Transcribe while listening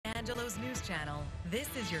Angelo's News Channel, this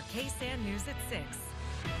is your KSAN News at 6.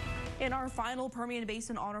 In our final Permian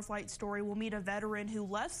Basin honor flight story, we'll meet a veteran who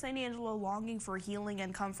left San Angelo longing for healing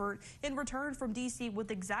and comfort in return from D.C. with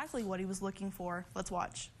exactly what he was looking for. Let's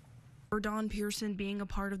watch. For Don Pearson, being a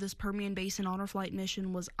part of this Permian Basin honor flight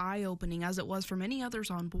mission was eye-opening, as it was for many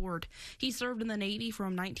others on board. He served in the Navy from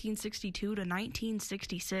 1962 to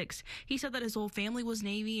 1966. He said that his whole family was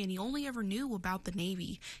Navy, and he only ever knew about the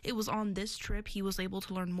Navy. It was on this trip he was able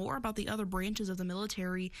to learn more about the other branches of the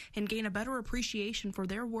military and gain a better appreciation for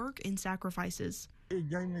their work and sacrifices. It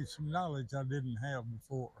gave me some knowledge I didn't have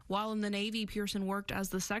before. While in the Navy, Pearson worked as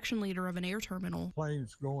the section leader of an air terminal.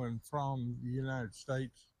 Planes going from the United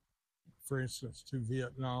States, for instance, to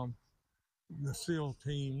Vietnam, the SEAL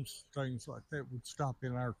teams, things like that would stop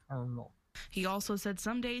in our terminal. He also said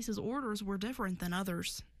some days his orders were different than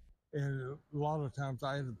others. And a lot of times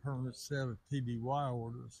I had a permanent set of TDY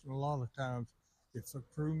orders. And a lot of times if a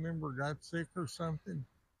crew member got sick or something,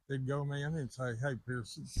 they'd go in and say, "Hey,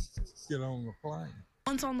 Pearson, get on the plane."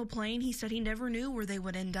 Once on the plane, he said he never knew where they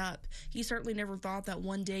would end up. He certainly never thought that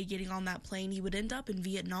one day getting on that plane he would end up in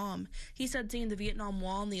Vietnam. He said seeing the Vietnam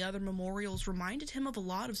Wall and the other memorials reminded him of a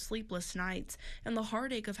lot of sleepless nights and the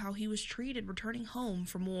heartache of how he was treated returning home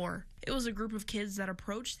from war. It was a group of kids that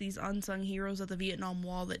approached these unsung heroes at the Vietnam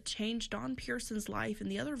Wall that changed Don Pearson's life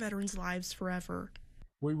and the other veterans' lives forever.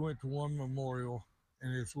 We went to one memorial,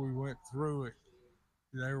 and as we went through it,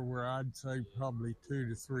 there were, I'd say, probably 200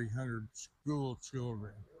 to 300 school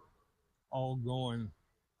children all going,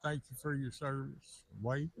 "Thank you for your service,"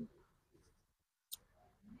 waving.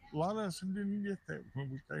 A lot of us didn't get that when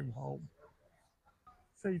we came home.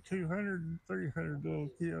 See 200 and 300 little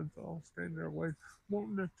kids all standing there waiting,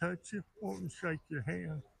 wanting to touch you, wanting to shake your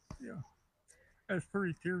hand. Yeah, that's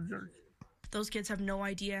pretty tear-jerking. Those kids have no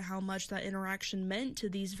idea how much that interaction meant to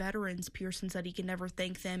these veterans. Pearson said he can never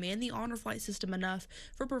thank them and the honor flight system enough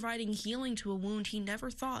for providing healing to a wound he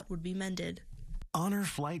never thought would be mended. Honor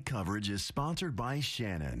flight coverage is sponsored by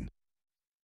Shannon.